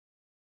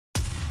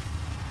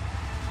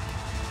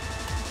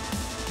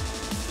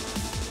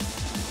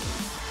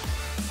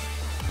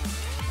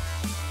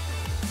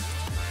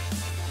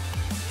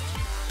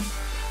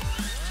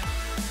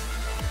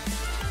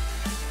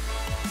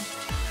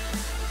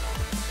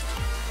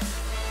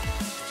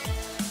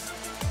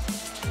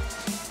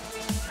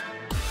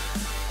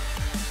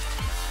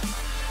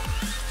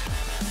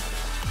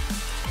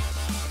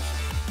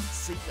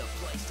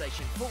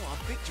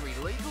Victory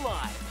League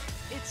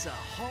Live. It's a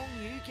whole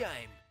new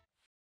game.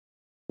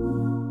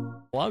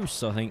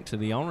 Close, I think, to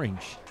the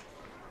orange.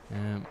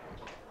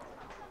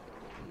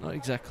 Not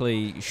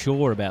exactly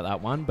sure about that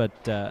one,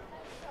 but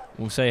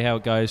we'll see how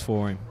it goes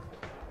for him.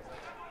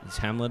 It's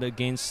Hamlet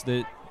against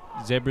the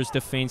Zebras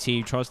defence here.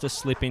 He tries to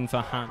slip in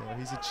for Hunt. Well,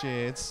 here's a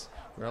chance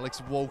for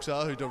Alex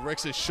Walter, who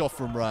directs a shot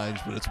from range,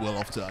 but it's well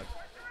off tape.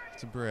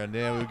 To Brown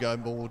now, we'll go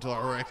more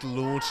direct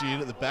launch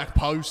in at the back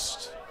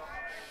post.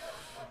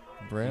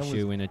 Brown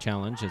issue in a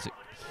challenge as it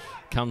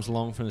comes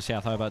along from the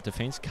South Hobart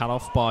defence. Cut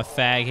off by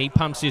Fag. He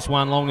pumps this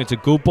one long. It's a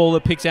good ball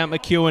that picks out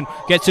McEwen.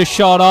 Gets a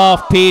shot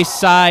off. Pearce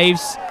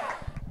saves.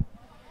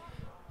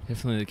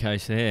 Definitely the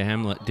case there.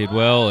 Hamlet did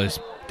well as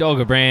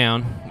Dogger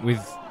Brown with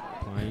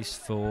plays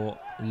for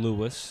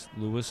Lewis.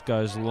 Lewis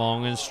goes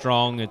long and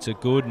strong. It's a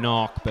good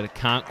knock, but it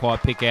can't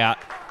quite pick out.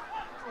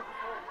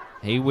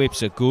 He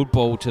whips a good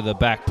ball to the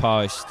back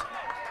post.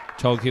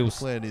 Tog Hill's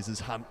plan is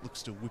as Hunt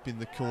looks to whip in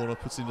the corner,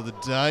 puts into the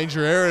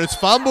danger area, and it's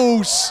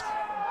fumbles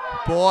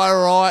by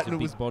right. And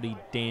big body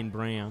Dan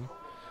Brown.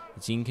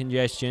 It's in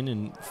congestion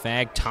and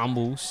Fag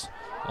tumbles.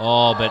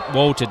 Oh, but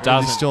Walter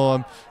doesn't. This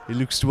time he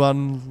looks to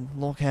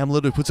unlock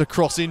Hamlet, who puts a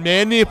cross in,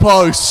 man near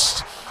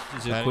post.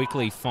 It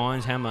quickly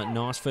finds Hamlet.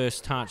 Nice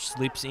first touch.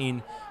 Slips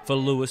in for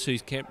Lewis,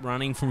 who's kept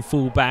running from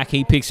full back.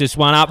 He picks this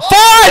one up.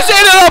 Fires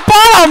into the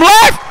bottom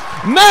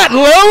left. Matt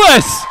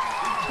Lewis.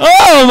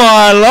 Oh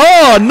my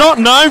Lord. Not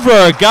known for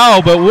a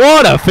goal, but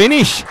what a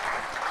finish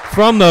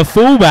from the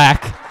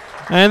fullback.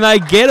 And they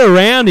get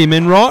around him,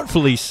 and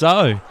rightfully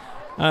so.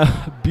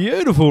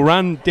 Beautiful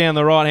run down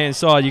the right-hand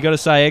side. You've got to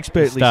say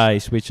expertly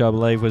stays, which I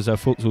believe was a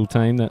futsal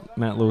team that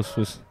Matt Lewis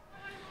was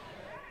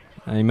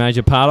a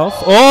major part of.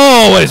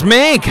 Oh, his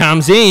man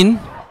comes in.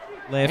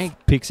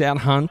 Left, picks out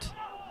Hunt.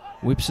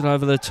 Whips it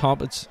over the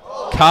top. It's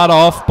cut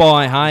off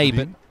by Hay.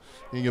 But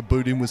getting a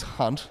boot in was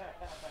Hunt.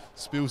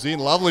 Spills in.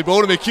 Lovely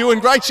ball to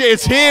McEwen. Great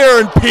chance here.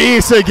 And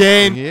Pearce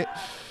again. Yeah.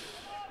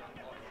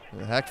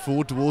 Hacked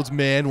forward towards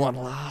man. One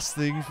last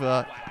thing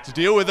to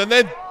deal with. And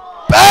then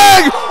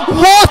bang!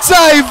 What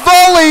a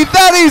volley!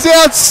 That is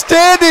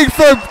outstanding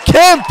from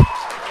Kemp.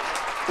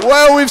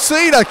 Well, we've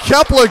seen a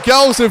couple of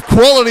goals of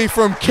quality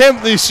from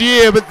Kemp this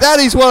year, but that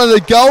is one of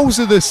the goals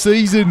of the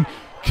season.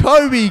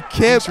 Kobe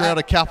Kemp. Around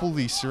a couple.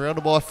 He's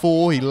surrounded by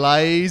four. He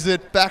lays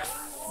it back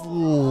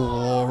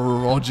for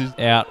Rogers.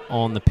 Out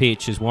on the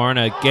pitch as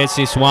Warner gets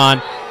this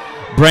one.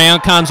 Brown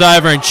comes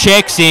over and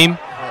checks him.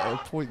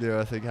 Point there,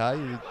 I think, hey?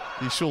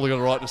 He's surely got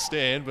a right to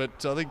stand,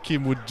 but I think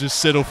Kim would just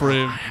settle for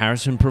him.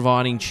 Harrison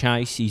providing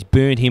chase. He's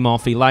burnt him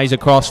off. He lays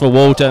across for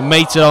Walter,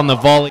 meets it on the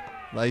volley.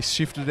 They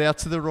shifted out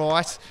to the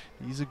right.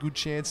 Here's a good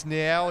chance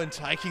now and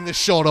taking the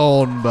shot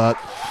on, but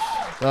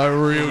no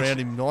real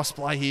around him. Nice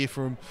play here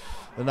from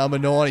the number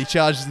 9. He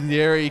charges in the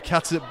area. He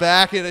cuts it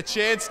back, and a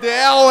chance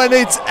now, and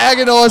it's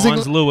agonising.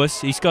 Finds Lewis.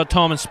 He's got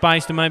time and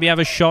space to maybe have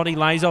a shot. He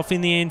lays off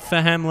in the end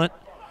for Hamlet.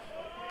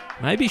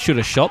 Maybe should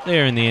have shot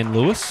there in the end,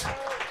 Lewis.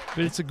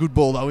 But it's a good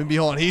ball, though, in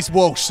behind. Here's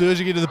Walsh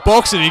surging into the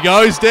box, and he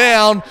goes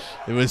down.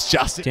 It was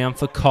just down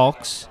for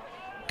Cox.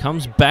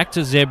 Comes back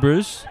to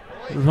Zebras.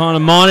 Trying to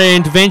minor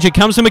intervention.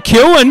 Comes to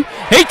McEwen.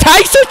 He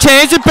takes a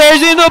chance and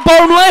bears it into the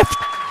bottom left.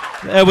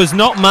 There was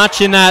not much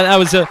in that. That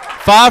was a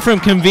far from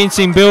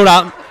convincing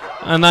build-up,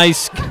 and they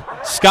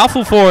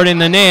scuffle for it in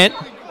the net.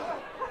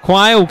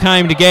 Quayle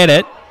came to get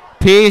it.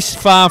 Pearce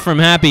far from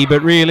happy,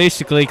 but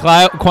realistically,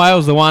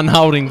 Quayle's the one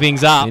holding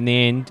things up. In the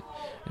end,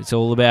 it's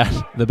all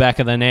about the back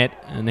of the net,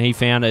 and he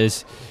found it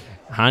as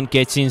Hunt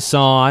gets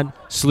inside,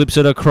 slips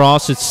it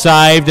across, it's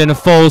saved, and it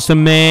falls to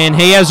man.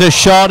 He has a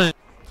shot.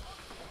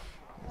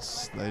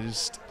 They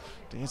just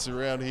dance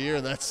around here,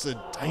 and that's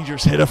a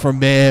dangerous header from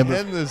Mann.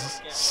 And the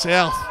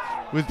South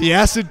with the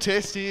acid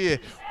test here,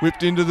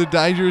 whipped into the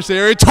dangerous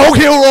area. Tog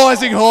Hill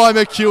rising high.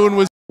 McEwen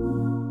was